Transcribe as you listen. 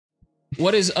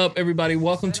What is up, everybody?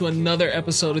 Welcome to another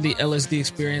episode of the LSD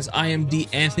Experience. I am D.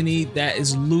 Anthony. That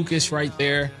is Lucas right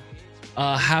there.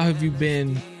 How have you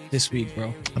been this week,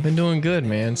 bro? I've been doing good,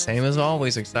 man. Same as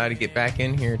always. Excited to get back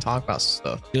in here and talk about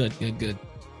stuff. Good.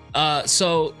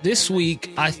 So this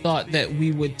week, I thought that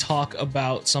we would talk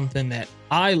about something that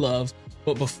I love.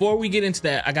 But before we get into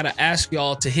that, I got to ask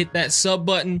y'all to hit that sub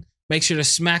button. Make sure to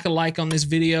smack a like on this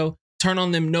video. Turn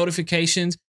on them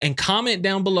notifications. And comment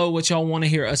down below what y'all want to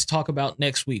hear us talk about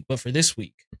next week. But for this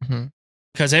week,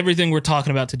 because everything we're talking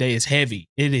about today is heavy.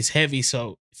 It is heavy.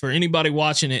 So for anybody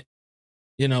watching it,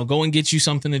 go and get you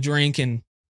something to drink and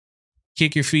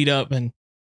kick your feet up and,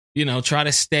 try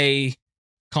to stay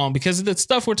calm. Because the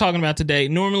stuff we're talking about today,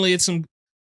 normally it's some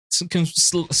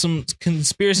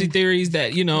conspiracy theories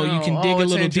that, you can dig a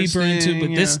little deeper into.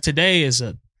 But today's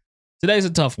a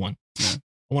tough one. Yeah.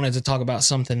 I wanted to talk about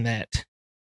something that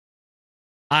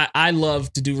I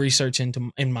love to do research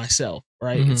in myself,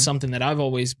 right? Mm-hmm. It's something that I've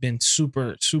always been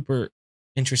super, super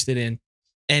interested in.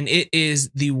 And it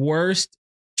is the worst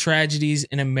tragedies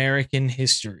in American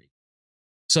history.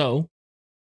 So,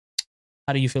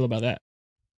 how do you feel about that?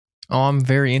 Oh, I'm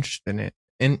very interested in it.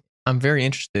 And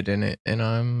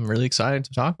I'm really excited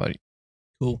to talk about it.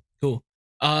 Cool.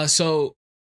 So,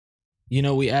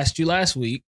 we asked you last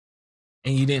week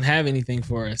and you didn't have anything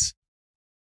for us.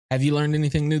 Have you learned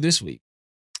anything new this week?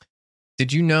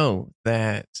 Did you know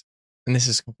that, and this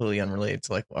is completely unrelated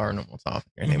to like our normal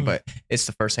topic or anything, but it's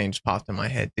the first thing that just popped in my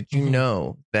head. Did you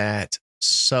know that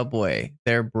Subway,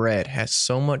 their bread has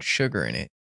so much sugar in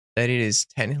it that it is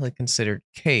technically considered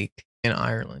cake in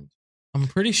Ireland? I'm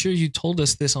pretty sure you told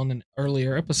us this on an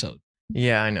earlier episode.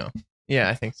 Yeah, I know. Yeah,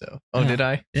 I think so. Oh, did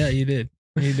I? Yeah, you did.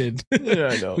 You did. Yeah,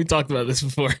 I know. We talked about this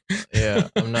before. Yeah,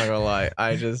 I'm not gonna lie.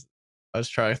 I was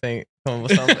trying to come up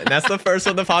with something. That's the first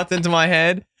one that popped into my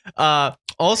head.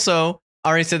 Also, I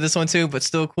already said this one too, but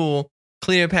still cool.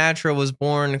 Cleopatra was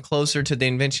born closer to the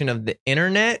invention of the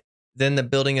internet than the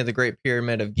building of the Great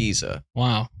Pyramid of Giza.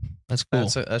 Wow, that's cool.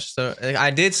 I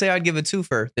did say I'd give a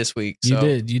twofer this week. So.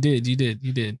 You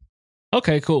did.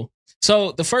 Okay, cool.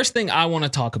 So the first thing I want to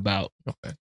talk about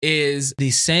is the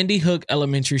Sandy Hook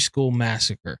Elementary School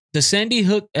Massacre. The Sandy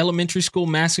Hook Elementary School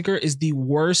Massacre is the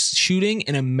worst shooting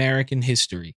in American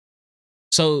history.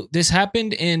 So this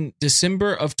happened in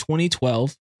December of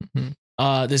 2012.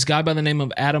 Mm-hmm. This guy by the name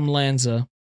of Adam Lanza,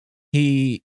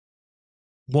 he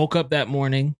woke up that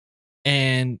morning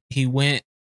and he went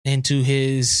into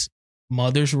his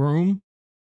mother's room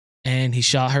and he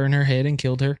shot her in her head and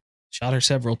killed her. Shot her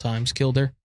several times, killed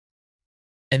her.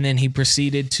 And then he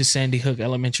proceeded to Sandy Hook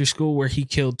Elementary School where he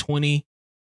killed 20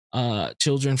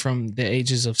 children from the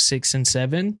ages of 6 and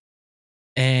 7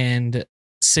 and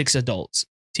 6 adults.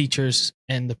 Teachers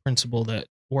and the principal that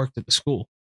worked at the school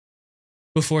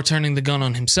before turning the gun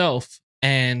on himself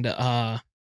and,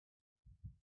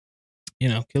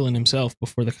 killing himself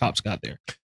before the cops got there.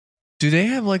 Do they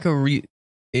have like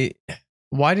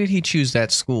why did he choose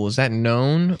that school? Is that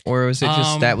known or was it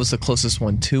just that was the closest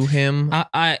one to him?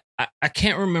 I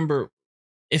can't remember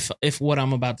if what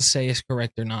I'm about to say is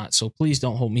correct or not. So please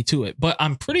don't hold me to it, but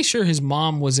I'm pretty sure his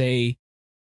mom was either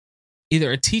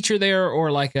a teacher there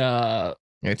or like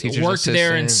worked assistant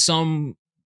there in some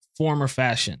form or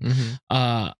fashion.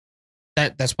 Mm-hmm.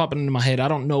 That's popping into my head. I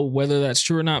don't know whether that's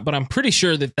true or not, but I'm pretty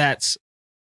sure that that's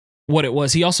what it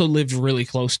was. He also lived really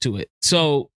close to it.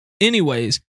 So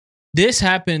anyways, this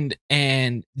happened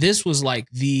and this was like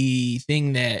the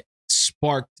thing that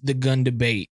sparked the gun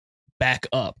debate back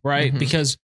up, right? Mm-hmm.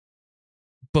 Because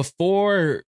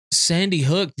before Sandy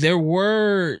Hook, there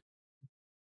were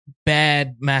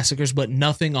bad massacres, but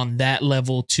nothing on that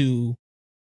level to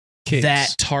kids.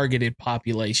 That targeted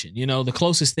population. The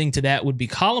closest thing to that would be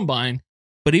Columbine,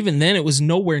 but even then it was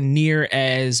nowhere near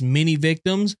as many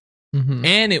victims,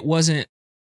 and it wasn't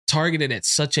targeted at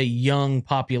such a young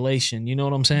population. You know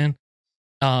what I'm saying?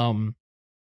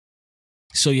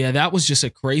 So yeah, that was just a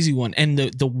crazy one. And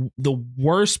the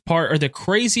worst part or the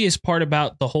craziest part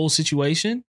about the whole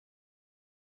situation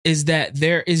is that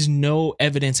there is no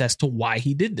evidence as to why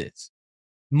he did this.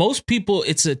 Most people,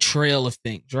 it's a trail of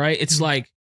things, right? It's like,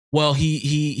 well,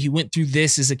 he went through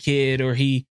this as a kid, or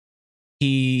he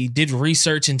did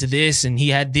research into this and he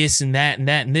had this and that and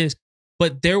that and this.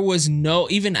 But there was no,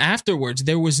 even afterwards,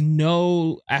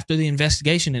 after the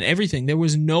investigation and everything, there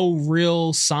was no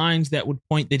real signs that would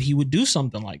point that he would do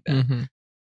something like that. Mm-hmm.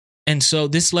 And so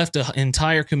this left an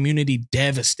entire community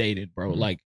devastated, bro. Mm-hmm.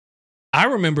 Like, I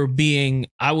remember I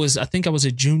think I was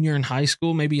a junior in high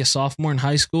school, maybe a sophomore in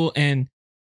high school. And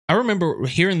I remember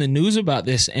hearing the news about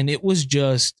this, and it was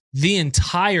just the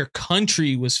entire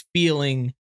country was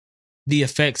feeling the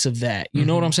effects of that. You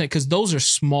know what I'm saying? Because those are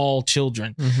small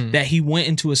children that he went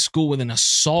into a school with an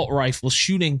assault rifle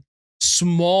shooting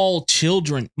small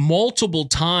children multiple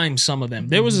times, some of them.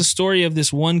 There was a story of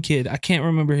this one kid. I can't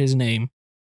remember his name.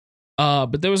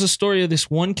 But there was a story of this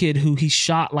one kid who he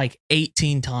shot like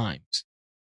 18 times.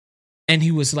 And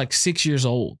he was like 6 years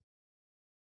old.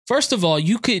 First of all,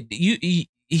 he's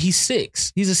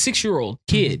 6. He's a 6-year-old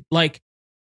kid. Like,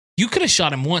 you could have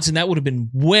shot him once and that would have been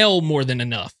well more than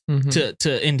enough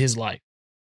to end his life.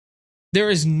 There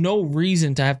is no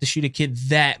reason to have to shoot a kid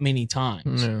that many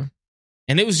times. No.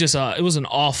 And it was just it was an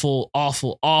awful,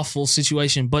 awful, awful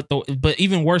situation. But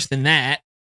even worse than that,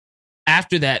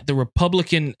 after that, the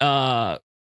Republican, I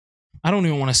don't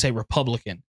even want to say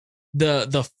Republican,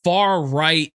 the far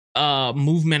right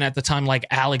movement at the time, like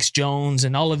Alex Jones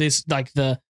and all of this, like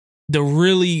the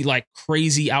really like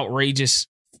crazy, outrageous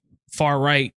far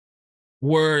right,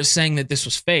 were saying that this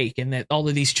was fake and that all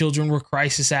of these children were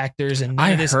crisis actors and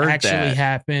none of this actually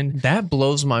happened. That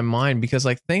blows my mind because,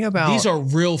 like, think about, these are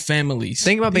real families.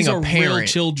 Think about these being a parent real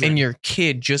children. And your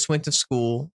kid just went to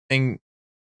school and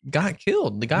got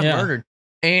killed. They got murdered.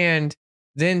 And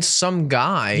then some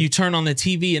guy, you turn on the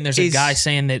TV and there's a guy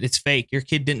saying that it's fake. Your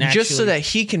kid didn't actually, just so that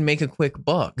he can make a quick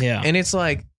buck. Yeah. And it's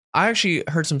like, I actually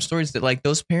heard some stories that like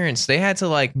those parents, they had to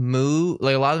like move,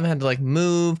 like a lot of them had to like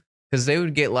move because they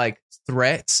would get like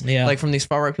threats, like from these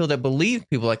far right people that believe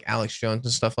people like Alex Jones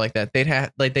and stuff like that. They'd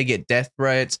have like, they get death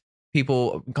threats,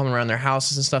 people coming around their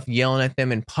houses and stuff, yelling at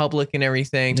them in public and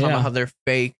everything, talking about how they're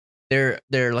fake. They're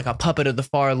like a puppet of the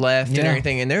far left and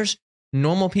everything. And there's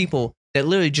normal people that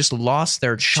literally just lost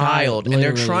their child and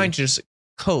they're trying to just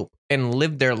cope and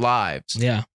live their lives.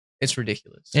 Yeah. It's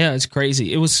ridiculous. Yeah, it's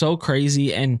crazy. It was so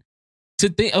crazy. And to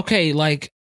think, okay,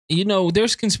 like, you know,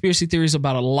 there's conspiracy theories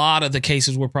about a lot of the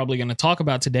cases we're probably going to talk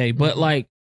about today, but like,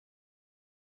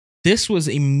 this was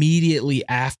immediately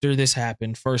after this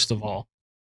happened, first of all.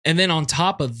 And then on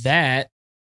top of that,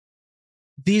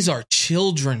 these are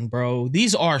children, bro.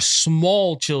 These are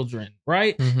small children,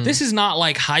 right? This is not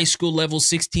like high school level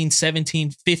 16, 17,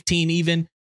 15 even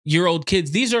year old kids.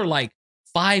 These are like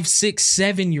 5, 6,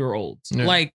 7 year olds. Yeah.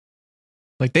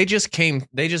 Like they just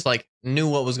like knew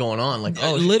what was going on. Like,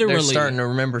 oh, literally, they're starting to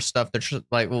remember stuff. They're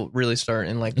like, will really start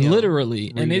and like,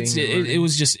 literally. And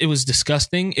it was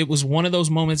disgusting. It was one of those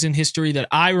moments in history that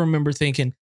I remember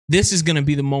thinking, this is going to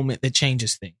be the moment that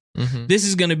changes things. This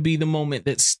is going to be the moment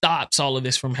that stops all of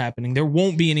this from happening. There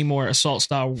won't be any more assault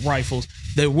style rifles.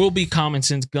 There will be common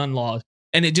sense gun laws.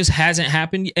 And it just hasn't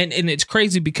happened. And it's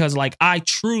crazy because like I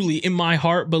truly in my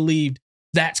heart believed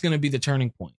that's going to be the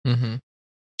turning point.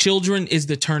 Children is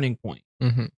the turning point.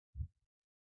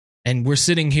 And we're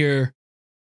sitting here,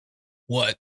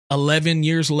 11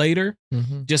 years later,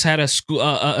 just had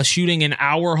a shooting in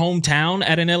our hometown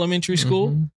at an elementary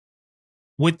school.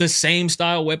 With the same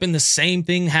style weapon, the same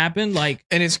thing happened. Like,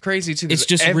 and it's crazy too. It's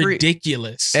just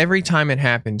ridiculous. Every time it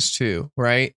happens too,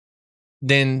 right?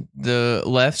 Then the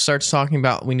left starts talking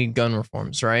about we need gun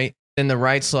reforms, right? Then the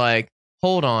right's like,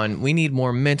 hold on, we need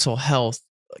more mental health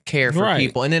care for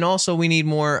people, and then also we need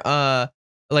more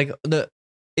like the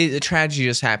tragedy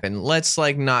just happened. Let's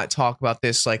like not talk about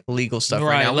this like legal stuff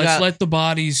right now. Let's let the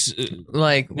bodies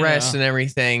rest and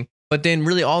everything. But then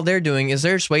really all they're doing is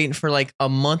they're just waiting for like a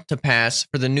month to pass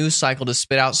for the news cycle to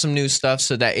spit out some new stuff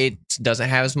so that it doesn't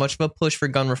have as much of a push for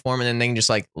gun reform. And then they can just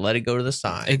like let it go to the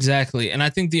side. Exactly. And I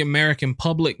think the American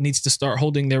public needs to start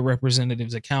holding their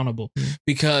representatives accountable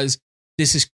because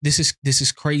this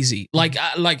is crazy. Like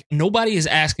nobody is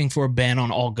asking for a ban on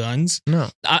all guns. No,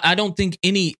 I don't think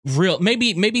any real,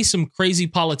 maybe some crazy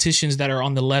politicians that are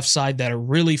on the left side that are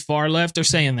really far left are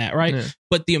saying that. Right. Yeah.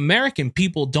 But the American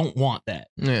people don't want that.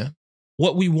 Yeah.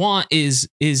 What we want is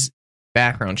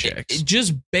background checks,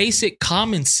 just basic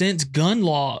common sense gun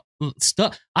law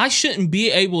stuff. I shouldn't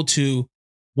be able to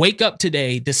wake up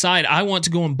today, decide I want to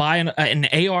go and buy an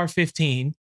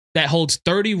AR-15 that holds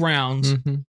 30 rounds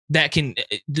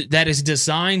that is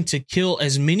designed to kill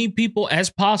as many people as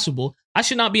possible. I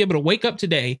should not be able to wake up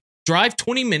today, drive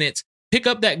 20 minutes, pick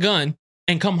up that gun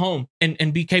and come home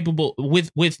and be capable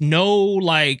with no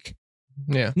like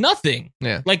nothing.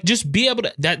 Yeah. Like just be able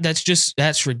to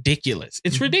that's ridiculous.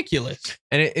 It's ridiculous.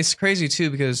 And it's crazy too,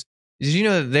 because did you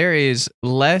know that there is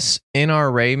less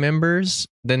NRA members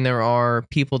than there are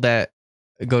people that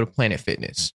go to Planet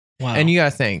Fitness? Wow. And you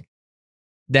got to think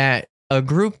that a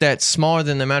group that's smaller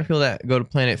than the amount of people that go to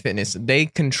Planet Fitness, they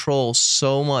control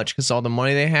so much because all the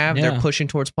money they have, they're pushing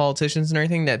towards politicians and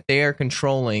everything, that they are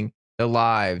controlling the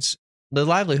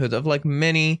livelihoods of like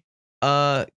many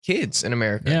kids in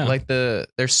America, Yeah. like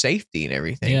their safety and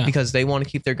everything, because they want to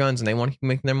keep their guns and they want to keep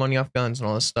making their money off guns and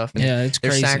all this stuff. And it's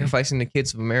they're crazy. sacrificing the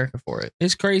kids of America for it.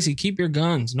 It's crazy. Keep your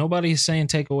guns. Nobody is saying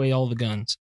take away all the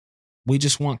guns. We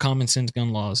just want common sense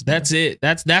gun laws. That's it.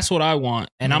 That's what I want.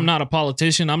 And I'm not a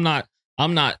politician. I'm not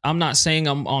saying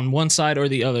I'm on one side or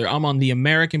the other. I'm on the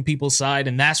American people's side,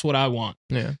 and that's what I want.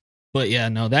 Yeah. But yeah,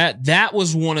 no, that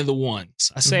was one of the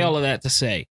ones. I say all of that to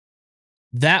say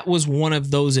that was one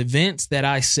of those events that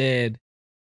I said,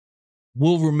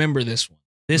 we'll remember this one.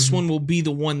 This one will be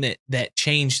the one that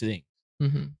changed things.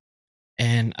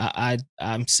 And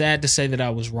I'm sad to say that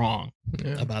I was wrong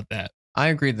about that. I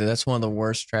agree that that's one of the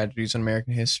worst tragedies in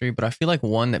American history, but I feel like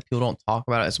one that people don't talk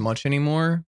about as much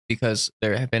anymore, because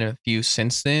there have been a few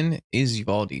since then, is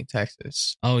Uvalde,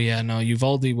 Texas. Oh yeah, no,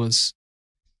 Uvalde was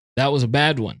a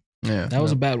bad one. Yeah, that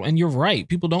was a bad one. And you're right,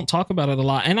 people don't talk about it a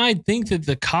lot. And I think that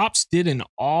the cops did an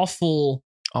awful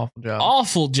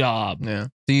job. Yeah,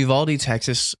 the Uvalde,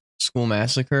 Texas school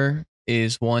massacre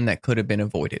is one that could have been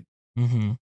avoided.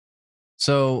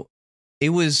 So it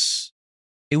was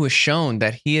shown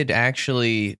that he had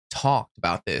actually talked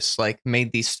about this, like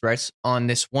made these threats on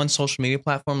this one social media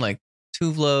platform, like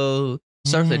Tuvlo,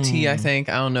 starts with a T, I think.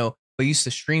 I don't know, but used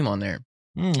to stream on there.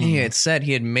 He had said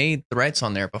he had made threats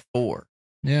on there before.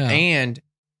 Yeah. And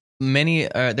many,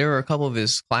 there were a couple of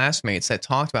his classmates that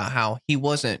talked about how he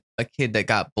wasn't a kid that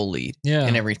got bullied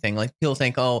and everything. Like people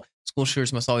think, oh, school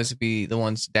shooters must always be the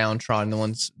ones downtrodden, the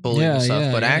ones bullied and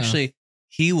stuff. But actually,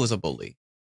 he was a bully.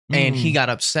 And he got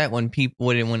upset when people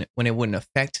when it wouldn't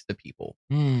affect the people,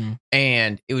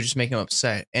 and it would just make him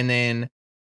upset. And then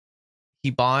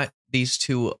he bought these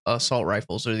 2 assault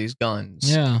rifles, or these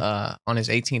guns, on his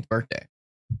 18th birthday.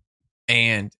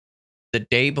 And the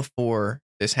day before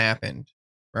this happened,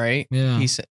 right? Yeah.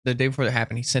 The day before that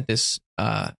happened, he sent this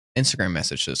Instagram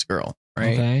message to this girl,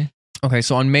 right? Okay.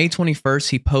 So on May 21st,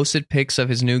 he posted pics of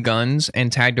his new guns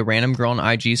and tagged a random girl on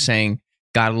IG saying,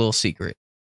 "Got a little secret."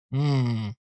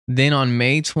 Then on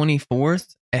May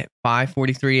 24th at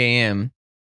 5:43 a.m.,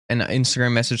 an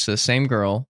Instagram message to the same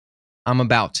girl, "I'm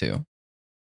about to."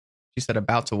 She said,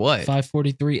 "About to what?"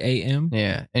 5:43 a.m.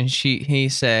 Yeah, and he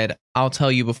said, "I'll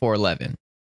tell you before 11."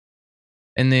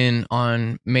 And then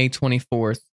on May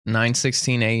 24th,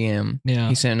 9:16 a.m.,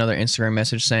 he sent another Instagram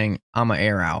message saying, "I'm a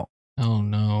air out." Oh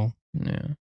no. Yeah.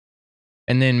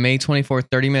 And then May 24th,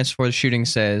 30 minutes before the shooting,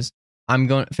 says,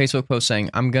 Facebook post saying,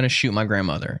 "I'm gonna shoot my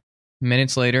grandmother."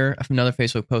 Minutes later, another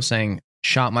Facebook post saying,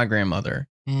 "Shot my grandmother."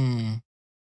 And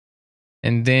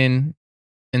then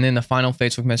the final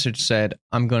Facebook message said,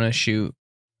 "I'm going to shoot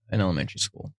an elementary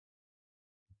school."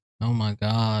 Oh my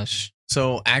gosh.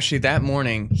 So actually that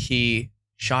morning, he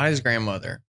shot his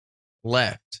grandmother,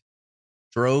 left,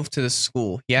 drove to the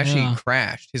school. He actually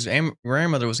crashed. His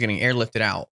grandmother was getting airlifted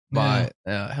out by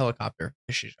a helicopter.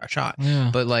 She got shot.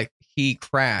 But like he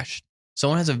crashed.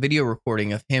 Someone has a video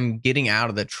recording of him getting out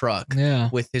of the truck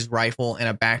with his rifle and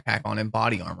a backpack on and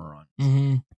body armor on.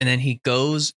 And then he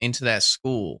goes into that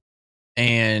school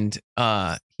and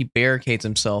he barricades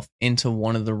himself into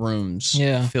one of the rooms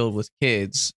filled with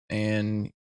kids.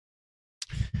 And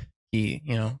he,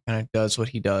 kind of does what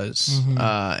he does.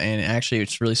 And actually,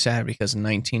 it's really sad because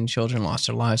 19 children lost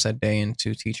their lives that day and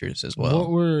 2 teachers as well.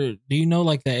 Do you know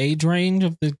like the age range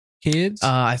of the kids?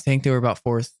 I think they were about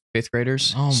 4th, 5th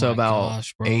graders. Oh so my about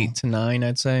gosh, bro. 8 to 9,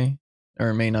 I'd say,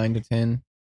 or maybe 9 to 10.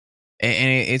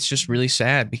 And it's just really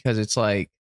sad because it's like,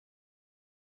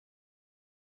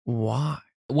 why?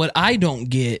 What I don't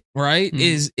get, right,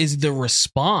 is the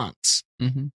response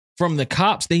from the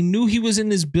cops. They knew he was in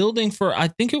this building for, I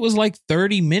think it was like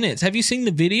 30 minutes. Have you seen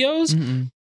the videos?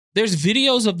 There's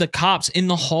videos of the cops in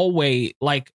the hallway,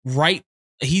 like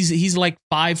he's like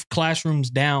 5 classrooms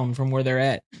down from where they're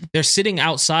at. They're sitting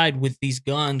outside with these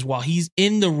guns while he's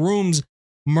in the rooms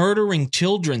murdering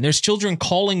children. There's children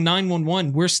calling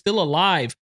 911. We're still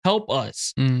alive. Help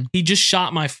us. He just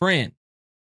shot my friend.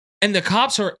 And the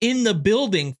cops are in the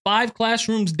building, 5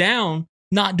 classrooms down,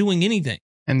 not doing anything.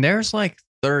 And there's like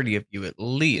 30 of you at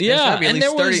least. Yeah, at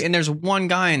least 30, and there's one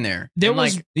guy in there. There and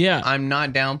was, I'm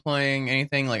not downplaying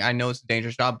anything. Like, I know it's a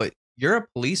dangerous job, but you're a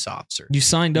police officer. You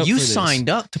signed up. You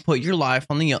signed up to put your life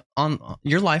on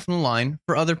your life on the line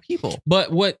for other people.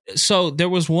 But so there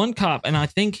was one cop, and I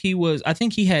think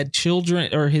he had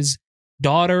children, or his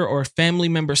daughter or family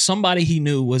member, somebody he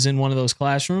knew was in one of those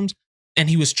classrooms, and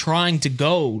he was trying to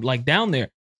go like down there,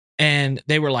 and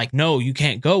they were like, "No, you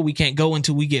can't go. We can't go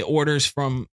until we get orders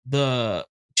from the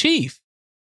chief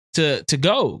to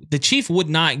go." The chief would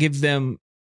not give them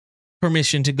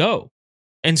permission to go.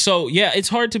 And so, it's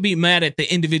hard to be mad at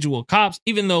the individual cops,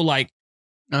 even though like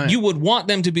you would want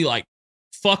them to be like,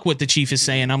 fuck what the chief is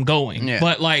saying, I'm going. Yeah.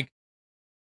 But like,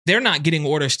 they're not getting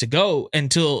orders to go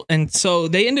and so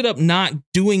they ended up not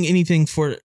doing anything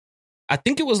for, I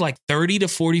think it was like 30 to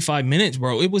 45 minutes,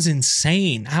 bro. It was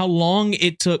insane how long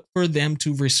it took for them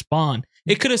to respond.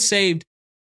 It could have saved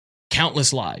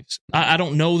countless lives. I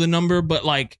don't know the number, but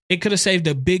like it could have saved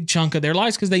a big chunk of their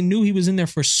lives because they knew he was in there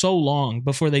for so long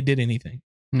before they did anything.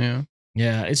 Yeah.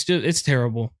 Yeah, it's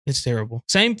terrible. It's terrible.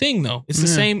 Same thing though. It's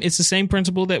the same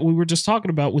principle that we were just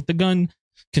talking about with the gun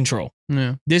control.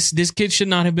 Yeah. This kid should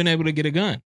not have been able to get a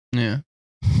gun. Yeah.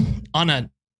 On a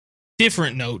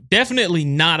different note, definitely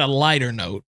not a lighter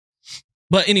note.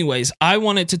 But anyways, I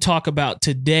wanted to talk about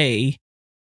today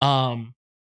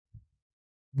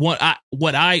what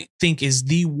I think is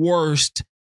the worst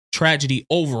tragedy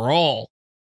overall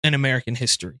in American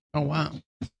history. Oh wow.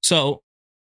 So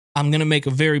I'm going to make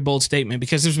a very bold statement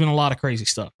because there's been a lot of crazy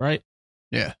stuff, right?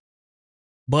 Yeah.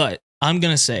 But I'm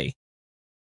going to say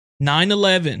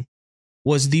 9/11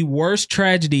 was the worst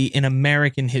tragedy in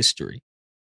American history.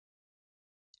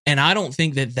 And I don't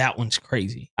think that one's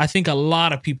crazy. I think a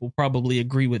lot of people probably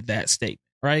agree with that statement,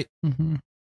 right? Mm-hmm.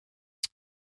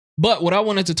 But what I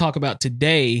wanted to talk about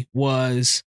today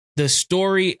was the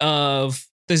story of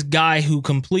this guy who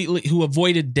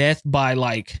avoided death by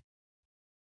like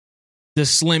the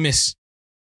slimmest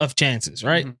of chances,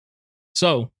 right? Mm-hmm.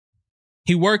 So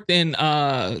he worked in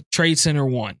Trade Center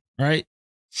 1, right?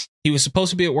 He was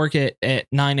supposed to be at work at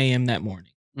 9 a.m. that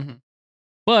morning. Mm-hmm.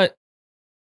 But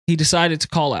he decided to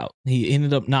call out. He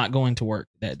ended up not going to work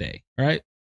that day, right?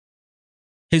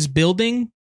 His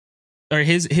building or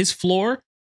his floor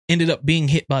ended up being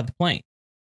hit by the plane.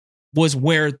 Was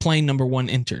where plane number 1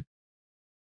 entered.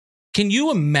 Can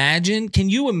you imagine?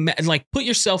 Like put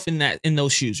yourself in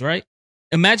those shoes, right?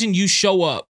 Imagine you show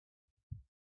up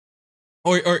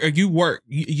or you work.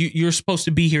 You're supposed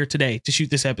to be here today to shoot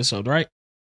this episode, right?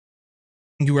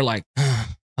 You were like,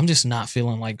 I'm just not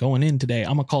feeling like going in today.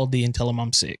 I'm going to call D and tell him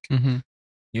I'm sick. Mm-hmm.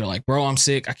 You're like, bro, I'm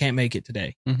sick. I can't make it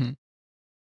today. Mm-hmm.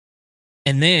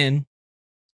 And then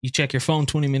you check your phone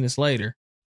 20 minutes later.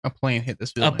 A plane hit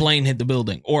this building. A plane hit the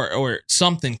building or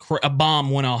something. A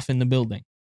bomb went off in the building.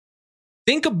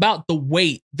 Think about the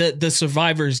weight, the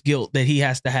survivor's guilt that he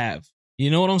has to have.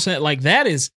 You know what I'm saying? Like that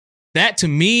to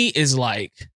me is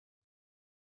like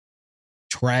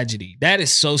tragedy. That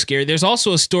is so scary. There's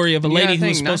also a story of a lady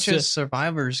who's supposed to... Not just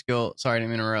survivor's guilt. Sorry to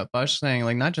interrupt. I was just saying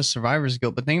like not just survivor's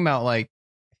guilt, but think about like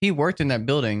he worked in that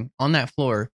building on that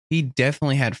floor. He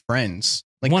definitely had friends,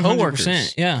 like 100%,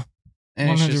 coworkers. Yeah.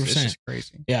 And 100%. It's just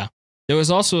crazy. Yeah. There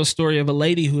was also a story of a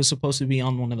lady who was supposed to be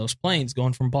on one of those planes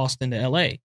going from Boston to LA.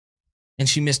 And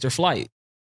she missed her flight.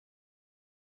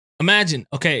 Imagine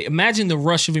the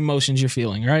rush of emotions you're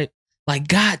feeling, right? Like,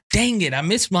 God dang it, I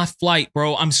missed my flight,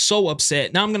 bro. I'm so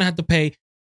upset. Now I'm going to have to pay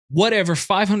whatever,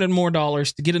 $500 more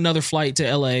to get another flight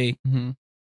to LA. Mm-hmm.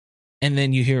 And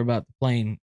then you hear about the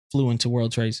plane flew into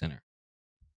World Trade Center.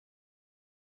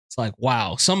 It's like,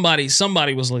 wow, somebody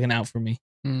was looking out for me.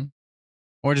 Mm-hmm.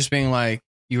 Or just being like,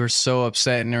 you were so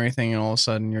upset and everything, and all of a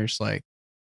sudden you're just like...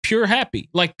 Pure happy,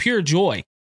 like pure joy.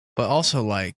 But also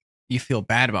like, you feel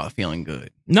bad about feeling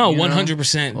good. No,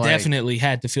 100% like, definitely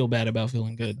had to feel bad about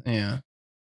feeling good. Yeah.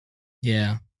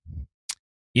 Yeah.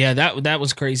 Yeah, that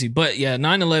was crazy. But yeah,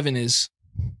 9/11 is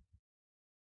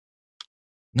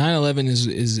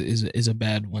a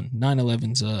bad one.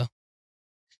 9/11's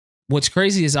what's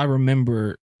crazy is I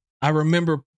remember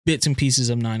bits and pieces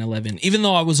of 9/11, even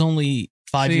though I was only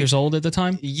 5 years old at the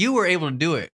time. You were able to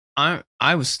do it.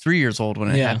 I was 3 years old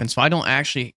when it happened, so I don't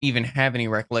actually even have any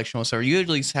recollection whatsoever. You at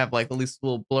least have like at least a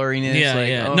little blurriness. Yeah, like,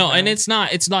 yeah. Oh, no, okay. and it's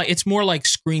not. It's more like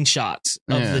screenshots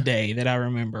of the day that I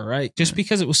remember, right? Just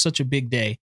because it was such a big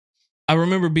day. I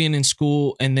remember being in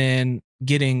school and then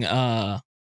getting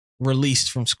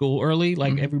released from school early.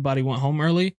 Like everybody went home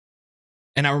early.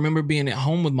 And I remember being at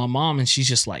home with my mom and she's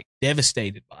just like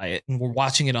devastated by it. And we're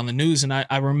watching it on the news. And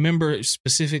I remember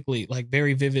specifically, like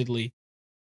very vividly,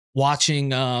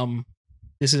 watching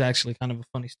this is actually kind of a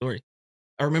funny story.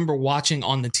 I remember watching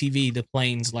on the TV the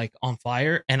planes like on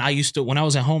fire, and when I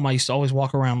was at home I used to always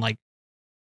walk around like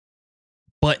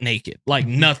butt naked, like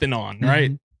nothing on,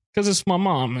 right? Because it's my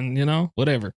mom and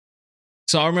whatever.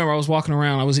 So I remember I was walking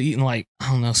around, I was eating like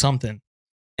I don't know something,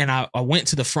 and I went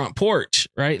to the front porch,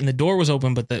 right, and the door was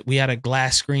open, but we had a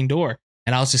glass screen door,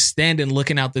 and I was just standing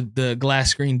looking out the glass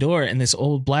screen door, and this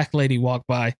old black lady walked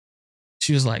by.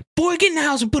 She was like, boy, get in the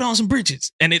house and put on some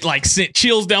bridges. And it like sent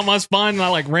chills down my spine. And I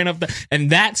like ran up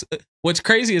and that's what's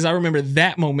crazy is I remember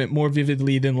that moment more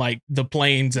vividly than like the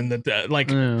planes and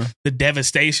the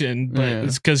devastation. But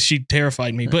it's because she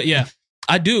terrified me. But yeah,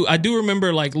 I do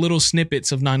remember like little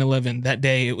snippets of 9/11 that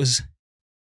day. It was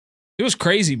It was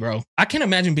crazy, bro. I can't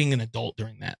imagine being an adult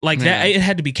during that. Like that, it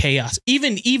had to be chaos.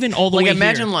 Even all the way. Like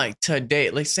imagine here. like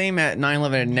today, like same at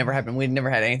 9/11 had never happened. We'd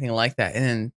never had anything like that, and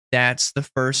then that's the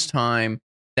first time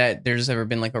that there's ever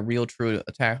been like a real true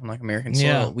attack on like American soil.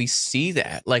 Yeah. We see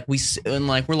that, like and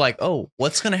like we're like, oh,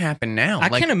 what's gonna happen now? I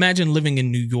like, can't imagine living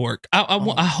in New York.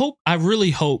 I really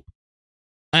hope.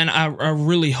 And I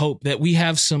really hope that we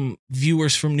have some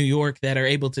viewers from New York that are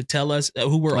able to tell us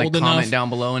who were like old comment enough down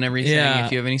below and everything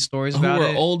if you have any stories who about were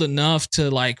it. old enough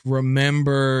to like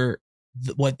remember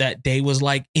what that day was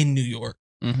like in New York.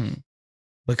 Mm-hmm.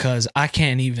 Because I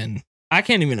can't even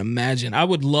imagine. I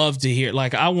would love to hear.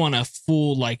 Like, I want a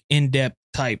full like in-depth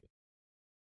type.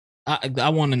 I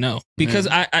want to know because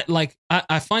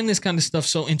I find this kind of stuff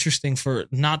so interesting for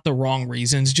not the wrong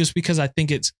reasons, just because I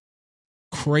think it's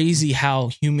crazy how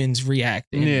humans react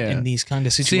in these kind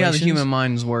of situations. See how the human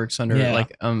mind works under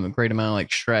like a great amount of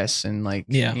like stress and like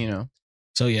you know.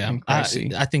 So yeah, I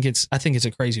think it's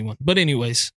a crazy one. But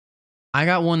anyways, I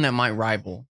got one that might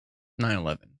rival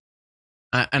 9/11.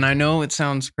 And I know it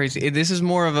sounds crazy. This is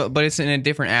more of a, but it's in a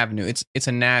different avenue. It's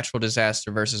a natural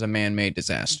disaster versus a man-made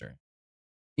disaster.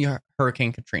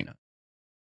 Hurricane Katrina.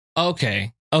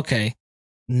 Okay.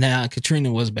 Nah,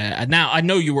 Katrina was bad. Now I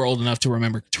know you were old enough to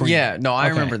remember Katrina. Yeah, no, I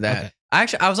remember that.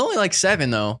 Okay. I was only like 7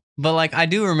 though, but like I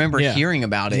do remember hearing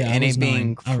about it and it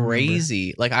being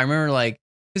crazy. Like I remember like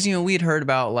because we had heard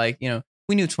about like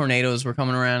we knew tornadoes were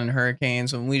coming around and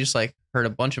hurricanes, and we just like heard a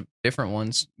bunch of different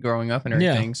ones growing up and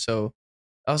everything. Yeah. So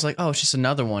I was like, oh, it's just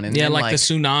another one. And then, like the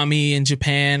tsunami in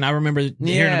Japan. I remember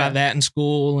hearing about that in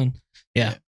school, and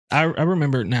I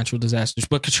remember natural disasters,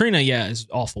 but Katrina, is an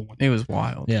awful one. It was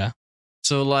wild. Yeah.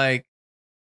 So like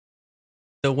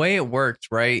the way it worked,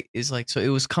 right, is like, so it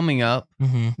was coming up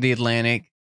the Atlantic.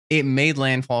 It made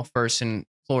landfall first in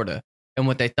Florida. And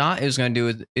what they thought it was going to do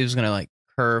is it was going to like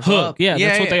curve up. Yeah,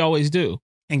 that's what they always do.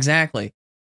 Exactly.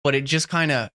 But it just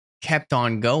kind of kept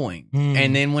on going.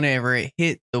 And then whenever it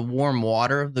hit the warm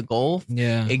water of the Gulf,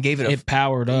 it gave it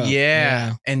powered up.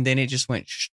 Yeah. And then it just went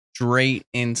straight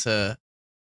into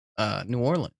New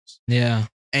Orleans. Yeah.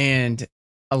 And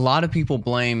a lot of people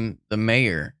blame the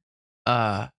mayor.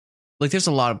 Like there's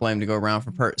a lot of blame to go around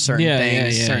for certain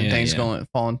things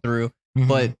falling through,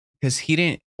 but because he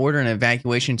didn't order an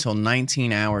evacuation until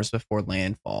 19 hours before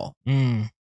landfall.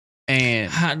 And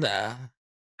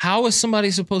how is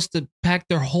somebody supposed to pack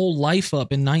their whole life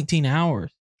up in 19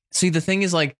 hours? See, the thing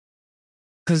is like,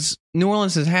 because New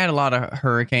Orleans has had a lot of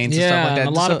hurricanes and stuff like that. A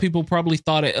lot of people probably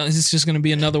thought it's just going to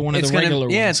be another one of the regular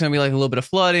ones. Yeah, it's going to be like a little bit of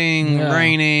flooding,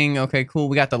 raining. Okay, cool.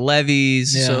 We got the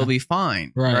levees, so it'll be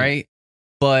fine. Right?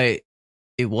 But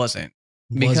it wasn't.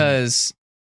 Because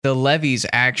the levees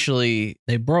actually...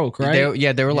 They broke,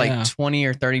 right? There were like 20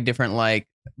 or 30 different like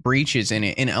breaches in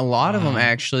it. And a lot of them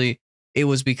actually... It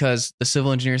was because the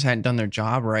civil engineers hadn't done their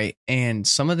job right. And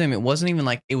some of them, it wasn't even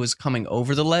like it was coming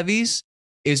over the levees.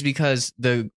 It was because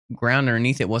the ground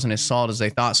underneath it wasn't as solid as they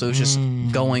thought. So it was just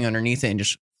going underneath it and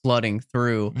just flooding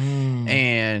through.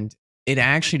 And it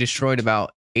actually destroyed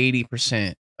about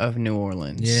 80% of New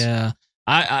Orleans. Yeah.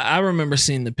 I remember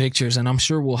seeing the pictures, and I'm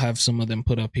sure we'll have some of them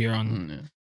put up here on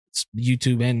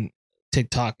YouTube and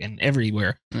TikTok and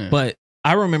everywhere. Yeah. But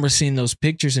I remember seeing those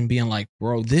pictures and being like,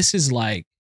 bro, this is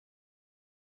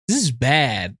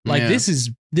bad. Like this is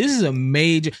a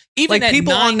major, even like at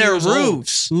people on their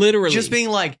roofs, literally just being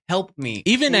like, help me.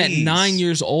 Even please. At 9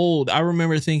 years old, I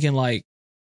remember thinking like,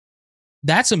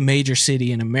 that's a major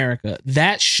city in America.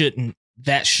 That shouldn't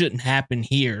happen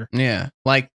here. Yeah.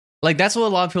 Like that's what a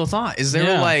lot of people thought is they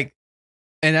were like,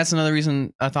 and that's another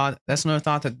reason that's another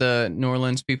thought that the New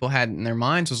Orleans people had in their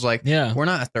minds was like, we're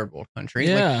not a third world country.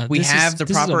 Yeah, like, we have the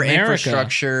proper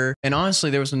infrastructure. And honestly,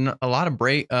 there was a lot of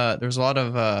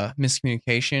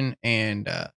miscommunication and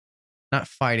not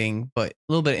fighting, but a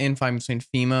little bit of infighting between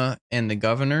FEMA and the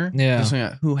governor.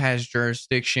 Yeah. Who has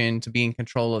jurisdiction to be in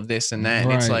control of this and that.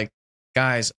 And it's like,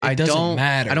 guys, I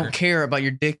don't care about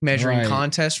your dick measuring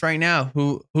contest right now.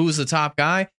 Who's the top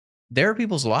guy? There are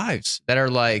people's lives that are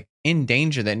like in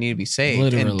danger that need to be saved.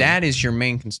 Literally. And that is your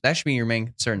that should be your main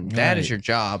concern. That is your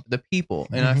job, the people.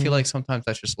 And I feel like sometimes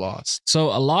that's just lost.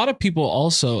 So a lot of people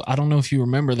also, I don't know if you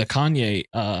remember the Kanye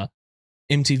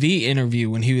MTV interview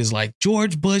when he was like,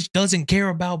 George Bush doesn't care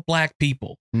about black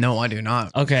people. No, I do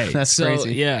not. Okay. That's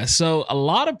crazy. Yeah. So a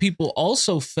lot of people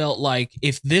also felt like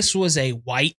if this was a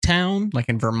white town, like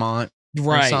in Vermont,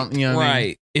 right? Or something, you know what I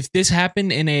mean? If this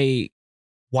happened in a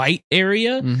white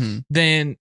area,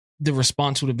 then the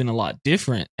response would have been a lot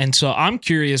different. And so I'm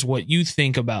curious what you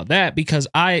think about that, because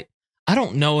I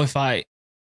don't know if I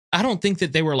I don't think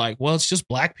that they were like, well, it's just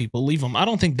black people, leave them. I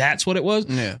don't think that's what it was.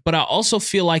 Yeah. But I also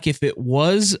feel like if it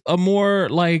was a more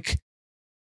like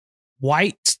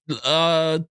white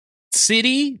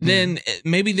city, then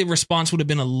maybe the response would have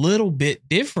been a little bit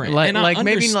different. Like, and I understand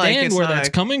maybe like it's where not that's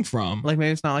coming from. Like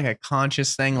maybe it's not like a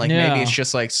conscious thing. Like maybe it's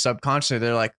just like subconsciously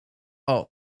they're like, oh,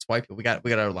 it's white people. We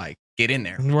gotta like get in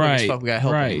there. Right. We gotta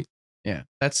help right. them. Yeah.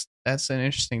 That's an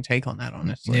interesting take on that,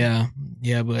 honestly. Yeah.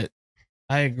 Yeah. But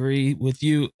I agree with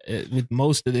you with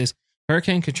most of this.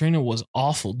 Hurricane Katrina was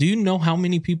awful. Do you know how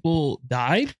many people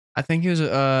died? I think it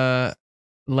was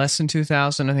less than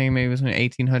 2,000. I think maybe it was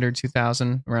 1,800,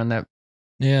 2,000 around that.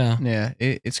 Yeah. Yeah.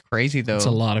 It's crazy though. It's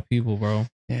a lot of people, bro.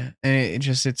 Yeah. And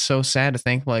it's so sad to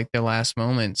think like their last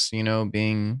moments, you know,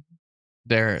 being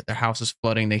their house is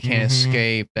flooding. They can't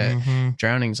escape. That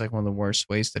drowning is like one of the worst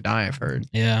ways to die, I've heard.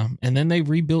 Yeah. And then they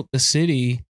rebuilt the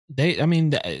city.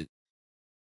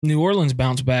 New Orleans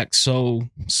bounced back so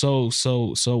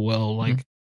well. Like,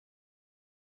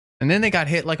 and then they got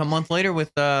hit like a month later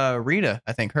with Rita.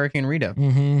 I think Hurricane Rita.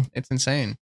 It's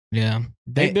insane. Yeah,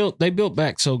 they built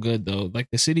back so good though. Like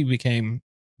the city became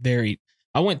very.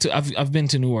 I've been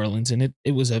to New Orleans and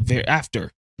it was a very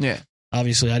after. Yeah.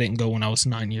 Obviously, I didn't go when I was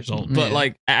 9 years old, but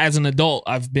like as an adult,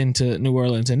 I've been to New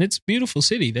Orleans and it's a beautiful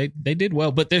city. They did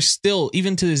well, but there's still,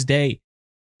 even to this day,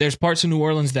 there's parts of New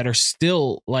Orleans that are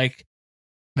still like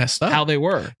messed up how they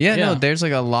were. Yeah, no, there's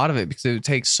like a lot of it because it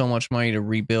takes so much money to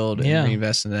rebuild and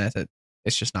reinvest in that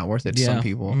it's just not worth it to some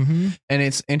people. And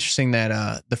it's interesting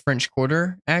that the French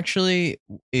Quarter actually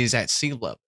is at sea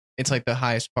level. It's like the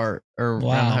highest part or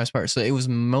around the highest part. So it was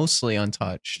mostly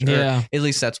untouched. Yeah. At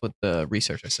least that's what the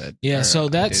researcher said. Yeah. So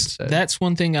that's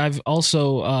one thing I've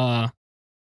also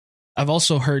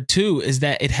heard too, is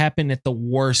that it happened at the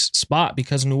worst spot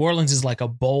because New Orleans is like a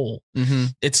bowl.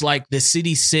 It's like the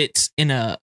city sits in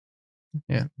a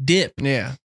dip.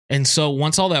 Yeah. And so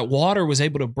once all that water was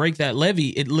able to break that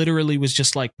levee, it literally was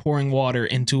just like pouring water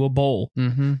into a bowl.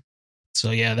 So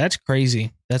yeah, that's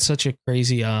crazy. That's such a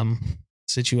crazy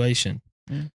situation.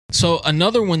 So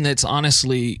another one that's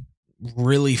honestly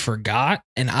really forgot,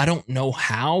 and I don't know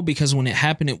how, because when it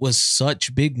happened, it was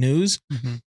such big news,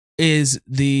 is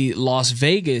the Las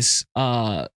Vegas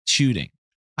shooting.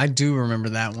 I do remember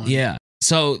that one. Yeah.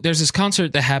 So there's this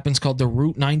concert that happens called the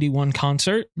Route 91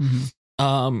 concert.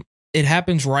 It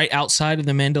happens right outside of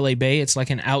the Mandalay Bay. It's like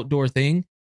an outdoor thing.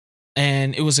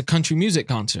 And it was a country music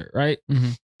concert, right?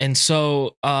 And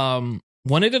so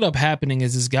what ended up happening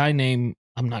is this guy named,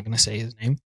 I'm not going to say his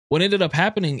name. What ended up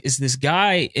happening is this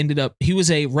guy he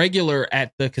was a regular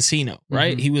at the casino,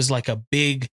 right? He was like a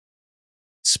big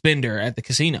spender at the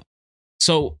casino.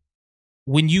 So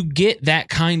when you get that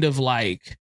kind of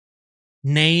like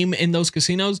name in those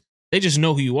casinos, they just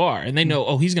know who you are and they know,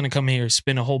 oh, he's going to come here and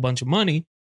spend a whole bunch of money.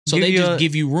 So they just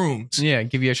give you rooms. Yeah,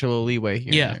 give you extra little leeway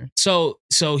here. Yeah. So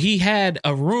he had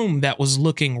a room that was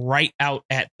looking right out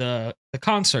at the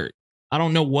concert. I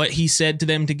don't know what he said to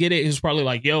them to get it. He was probably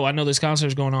like, yo, I know this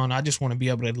concert's going on. I just want to be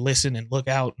able to listen and look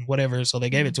out and whatever. So they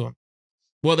gave it to him.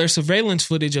 Well, there's surveillance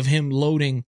footage of him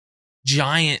loading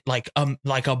giant, like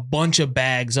a bunch of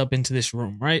bags up into this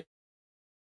room, right?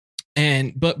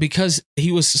 But because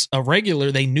he was a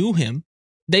regular, they knew him.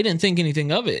 They didn't think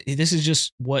anything of it. This is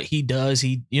just what he does.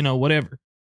 He, whatever.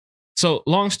 So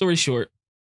long story short,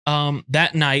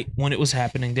 that night when it was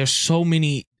happening, there's so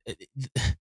many,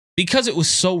 because it was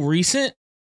so recent,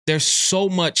 there's so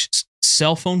much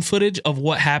cell phone footage of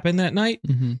what happened that night.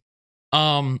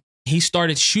 He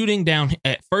started shooting down.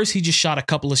 At first, he just shot a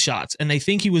couple of shots, and they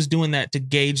think he was doing that to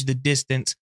gauge the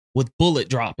distance with bullet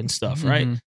drop and stuff, right?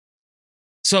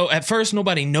 So at first,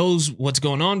 nobody knows what's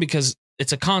going on because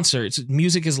it's a concert.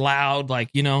 Music is loud,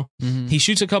 He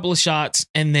shoots a couple of shots,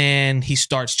 and then he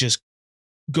starts just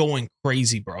going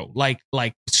crazy, bro. Like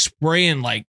spraying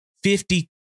like 50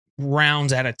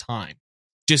 rounds at a time,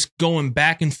 just going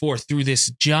back and forth through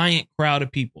this giant crowd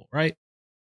of people, right?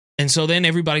 And so then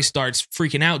everybody starts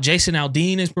freaking out. Jason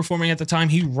Aldean is performing at the time.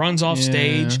 He runs off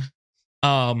stage.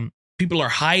 People are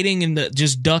hiding and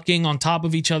just ducking on top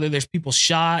of each other. There's people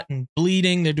shot and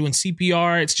bleeding. They're doing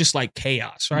CPR. It's just like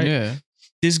chaos, right? Yeah.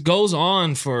 This goes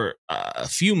on for a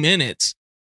few minutes,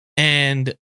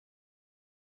 and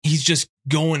he's just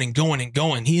going and going and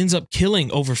going. He ends up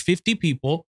killing over 50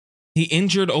 people. He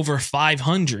injured over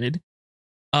 500.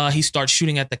 He starts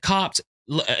shooting at the cops.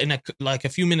 A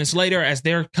few minutes later, as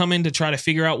they're coming to try to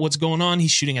figure out what's going on,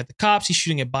 he's shooting at the cops. He's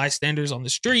shooting at bystanders on the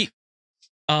street.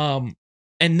 And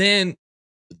then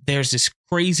there's this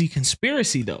crazy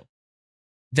conspiracy, though,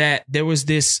 that there was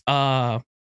this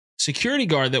security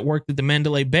guard that worked at the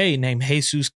Mandalay Bay named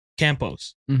Jesus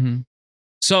Campos.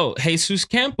 So Jesus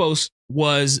Campos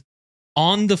was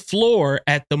on the floor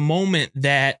at the moment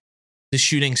that the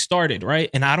shooting started, right?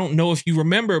 And I don't know if you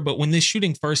remember, but when this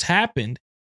shooting first happened,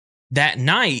 that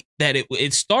night that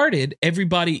it started,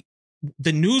 everybody,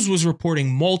 the news was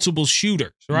reporting multiple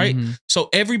shooters, right? Mm-hmm. So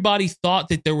everybody thought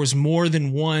that there was more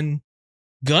than one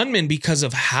gunman because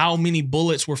of how many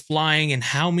bullets were flying and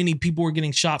how many people were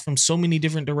getting shot from so many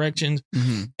different directions.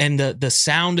 Mm-hmm. And the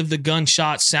sound of the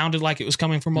gunshot sounded like it was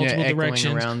coming from multiple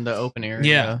directions around the open area.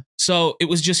 Yeah. So it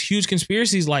was just huge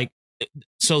conspiracies. Like,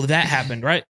 so that happened,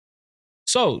 right?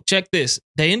 So check this.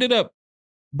 They ended up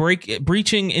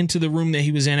breaching into the room that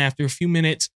he was in after a few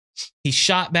minutes. He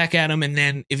shot back at him, and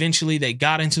then eventually they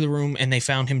got into the room and they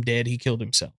found him dead. He killed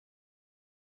himself.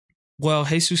 Well,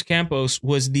 Jesus Campos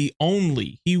was the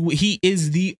only, he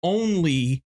is the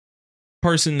only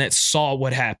person that saw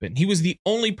what happened. He was the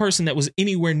only person that was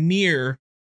anywhere near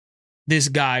this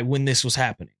guy when this was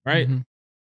happening, right? Mm-hmm.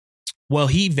 Well,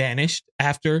 he vanished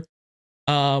after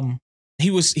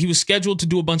he was scheduled to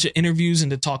do a bunch of interviews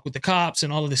and to talk with the cops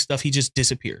and all of this stuff. He just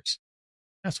disappears.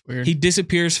 That's weird. He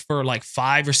disappears for like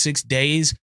 5 or 6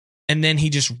 days, and then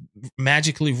he just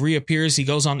magically reappears. He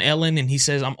goes on Ellen and he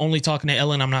says, "I'm only talking to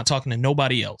Ellen. I'm not talking to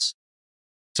nobody else."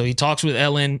 So he talks with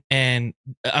Ellen, and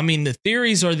I mean, the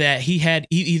theories are that he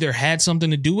either had something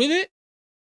to do with it,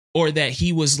 or that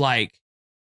he was like,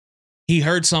 he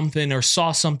heard something or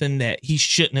saw something that he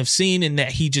shouldn't have seen, and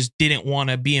that he just didn't want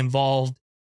to be involved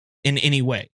in any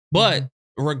way. But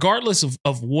regardless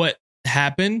of what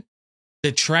happened,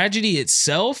 the tragedy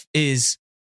itself is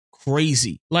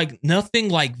crazy. Like, nothing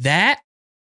like that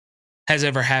has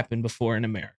ever happened before in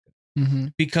America. Mm-hmm.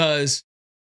 Because,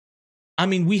 I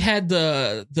mean, we had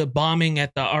the bombing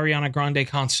at the Ariana Grande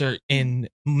concert in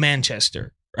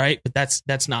Manchester, right? But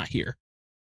that's not here.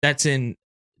 That's in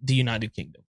the United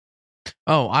Kingdom.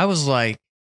 Oh, I was like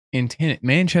in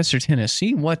Manchester,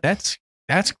 Tennessee. What? That's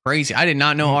crazy. I did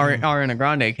not know Ariana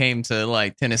Grande came to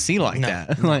like Tennessee like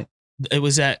that. Like, it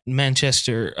was at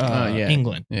Manchester,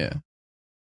 England. Yeah.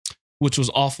 Which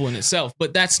was awful in itself,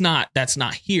 but that's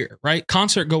not here, right?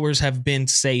 Concert goers have been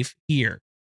safe here,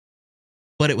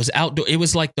 but it was outdoor. It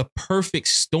was like the perfect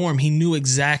storm. He knew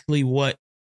exactly what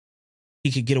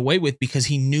he could get away with because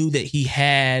he knew that he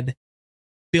had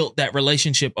built that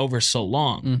relationship over so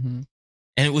long. Mm-hmm.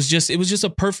 And it was just a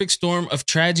perfect storm of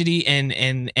tragedy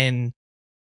and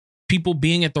people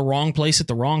being at the wrong place at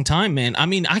the wrong time, man. I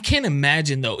mean, I can't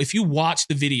imagine though, if you watch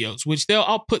the videos, which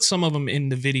I'll put some of them in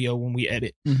the video when we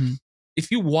edit. Mm-hmm. If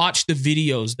you watch the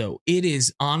videos though, it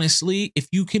is honestly, if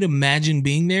you can imagine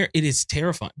being there, it is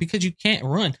terrifying because you can't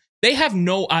run. They have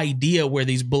no idea where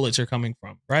these bullets are coming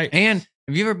from, right? And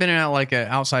have you ever been at like an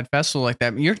outside festival like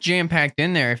that? You're jam packed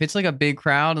in there. If it's like a big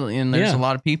crowd and there's a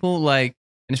lot of people, like,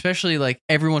 and especially like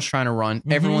everyone's trying to run,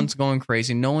 everyone's going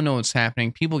crazy. No one knows what's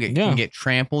happening. People can get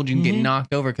trampled. You can get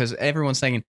knocked over because everyone's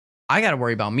saying, "I got to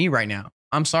worry about me right now.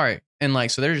 I'm sorry." And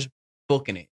like, so they're just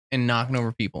booking it and knocking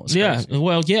over people. It's crazy.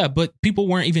 Well, yeah, but people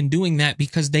weren't even doing that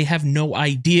because they have no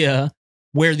idea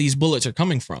where these bullets are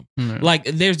coming from. Mm-hmm. Like,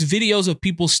 there's videos of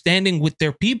people standing with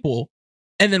their people,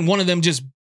 and then one of them just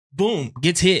boom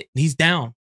gets hit. He's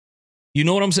down. You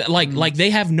know what I'm saying? Like they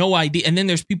have no idea. And then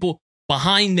there's people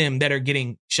behind them that are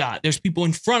getting shot. There's people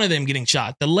in front of them getting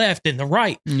shot, the left and the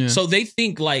right. Yeah. So they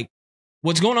think like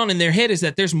what's going on in their head is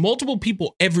that there's multiple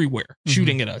people everywhere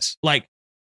shooting at us. Like,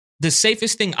 the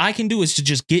safest thing I can do is to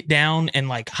just get down and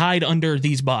like hide under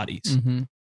these bodies. Mm-hmm.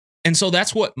 And so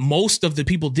that's what most of the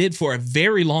people did for a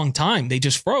very long time. They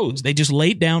just froze. They just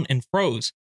laid down and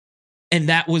froze. And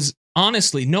that was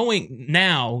honestly,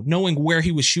 knowing where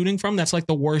he was shooting from, that's like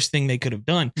the worst thing they could have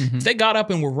done. Mm-hmm. If they got up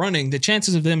and were running, the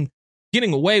chances of them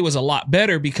getting away was a lot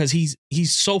better because he's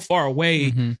so far away.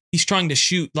 Mm-hmm. He's trying to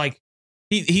shoot like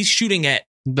he's shooting at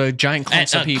the giant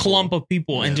clumps of people. Clump of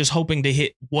people and just hoping to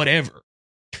hit whatever.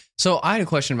 So I had a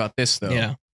question about this though.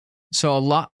 Yeah. So a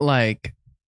lot like,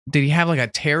 did he have like a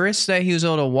terrace that he was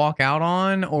able to walk out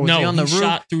on, or was he on the roof?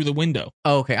 Shot through the window.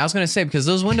 Oh, okay, I was gonna say because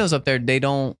those windows up there they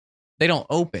don't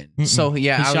open. Mm-mm. So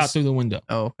yeah, he shot through the window.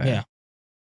 Oh, okay. Yeah,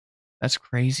 that's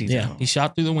crazy. Yeah, though. he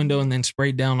shot through the window and then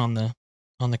sprayed down on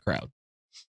the crowd.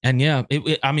 And yeah,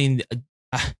 I mean,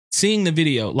 seeing the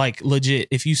video, like legit,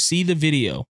 if you see the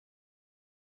video,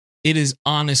 it is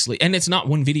honestly, and it's not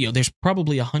one video. There's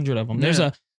probably 100 of them.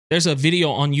 Yeah. There's a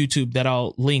video on YouTube that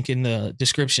I'll link in the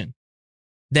description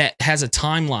that has a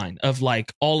timeline of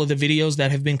like all of the videos that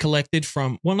have been collected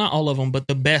from, well, not all of them, but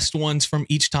the best ones from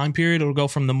each time period. It'll go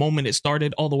from the moment it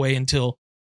started all the way until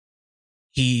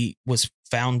he was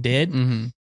found dead.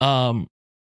 Mm-hmm.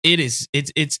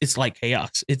 It's like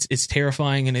chaos. It's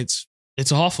terrifying and it's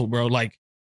awful, bro. Like,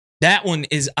 That one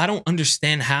is, I don't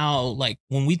understand how, like,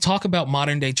 when we talk about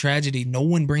modern day tragedy, no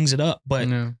one brings it up. But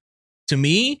to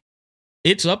me,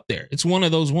 it's up there. It's one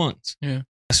of those ones. Yeah.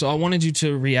 So I wanted you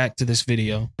to react to this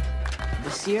video.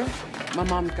 This year, my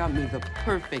mom got me the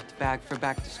perfect bag for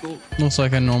back to school. Looks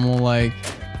like a normal, like,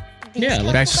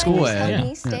 back to school ad. Help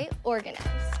me stay organized.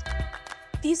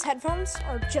 These headphones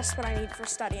are just what I need for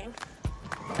studying.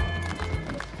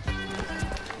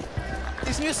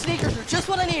 These new sneakers are just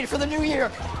what I need for the new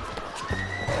year.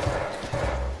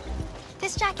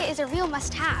 This jacket is a real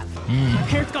must-have. My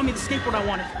parents got me the skateboard I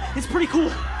wanted. It's pretty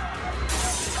cool.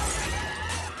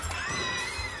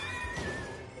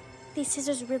 These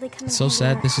scissors really come in So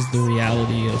sad this is the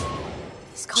reality of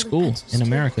school in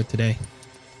America today.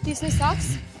 These new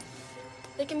socks,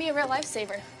 they can be a real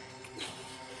lifesaver.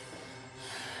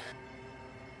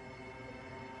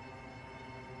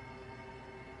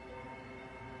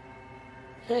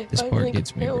 This part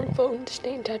gets me, bro. Phone to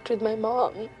stay in touch with my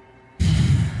mom.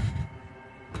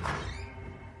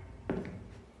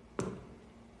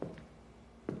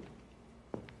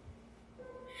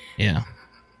 Yeah.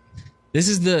 This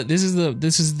is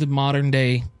the modern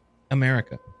day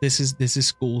America. This is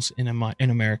schools in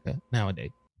America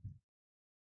nowadays.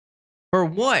 For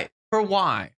what? For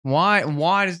why?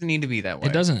 Why does it need to be that way?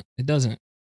 It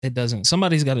doesn't.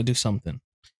 Somebody's got to do something.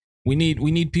 We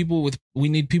need people with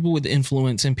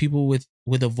influence and people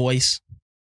with a voice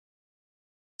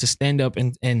to stand up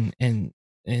and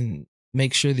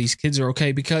make sure these kids are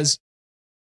okay, because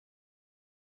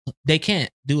they can't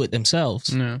do it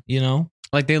themselves. No. You know?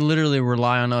 Like, they literally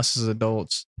rely on us as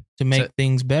adults to make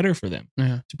things better for them,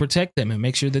 to protect them and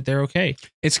make sure that they're okay.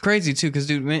 It's crazy too, because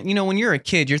dude, when you're a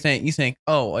kid, you think,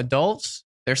 oh, adults,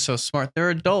 they're so smart.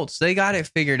 They're adults. They got it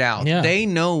figured out. Yeah. They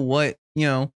know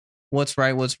what's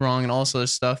right, what's wrong, and all this other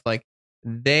stuff. Like,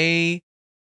 they're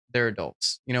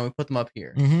adults. We put them up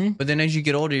here. Mm-hmm. But then as you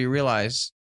get older, you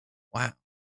realize, wow,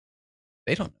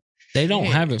 they don't know. They don't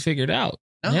have it figured out.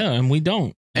 No. Yeah, and we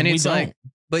don't. And it's like,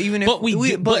 but even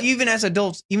if even as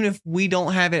adults, even if we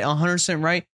don't have it 100%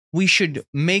 right, we should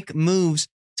make moves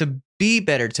to be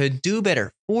better, to do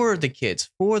better for the kids,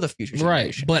 for the future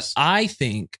generations. Right. But I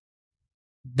think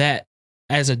that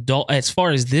as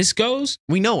far as this goes,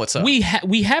 we know what's up. We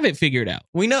have it figured out.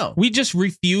 We know. We just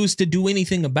refuse to do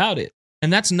anything about it.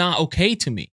 And that's not okay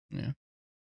to me. Yeah.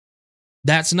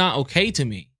 That's not okay to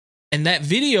me. And that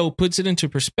video puts it into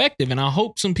perspective. And I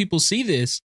hope some people see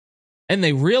this and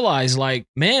they realize, like,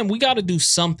 man, we got to do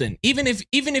something. Even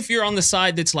if you're on the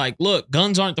side that's like, look,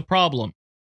 guns aren't the problem.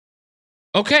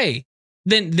 Okay.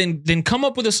 Then come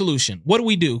up with a solution. What do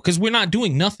we do? Because we're not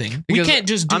doing nothing. We can't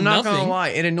just do nothing. I'm not gonna lie.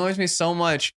 It annoys me so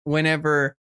much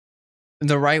whenever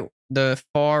the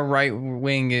far right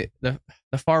wing, the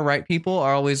far right people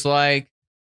are always like,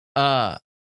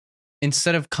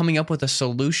 instead of coming up with a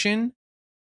solution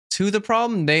to the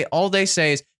problem, all they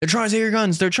say is, they're trying to take your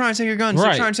guns. They're trying to take your guns. Right.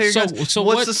 They're trying to take your guns. So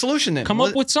what's the solution then? Come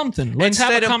up with something. Let's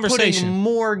have a conversation. Instead of putting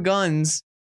more guns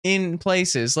in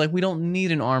places, like, we don't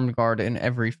need an armed guard in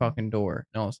every fucking door.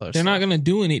 No, they're not going to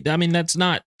do any. I mean, that's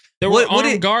not. There were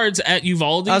armed guards at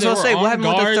Uvalde. I was going to say, what happened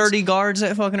with the 30 guards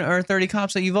at fucking, or 30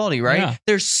 cops at Uvalde, right? Yeah.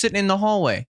 They're sitting in the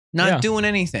hallway, not doing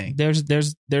anything.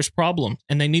 There's problems,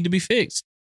 and they need to be fixed.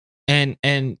 And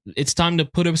it's time to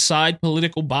put aside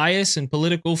political bias and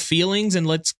political feelings, and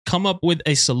let's come up with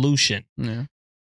a solution. Yeah.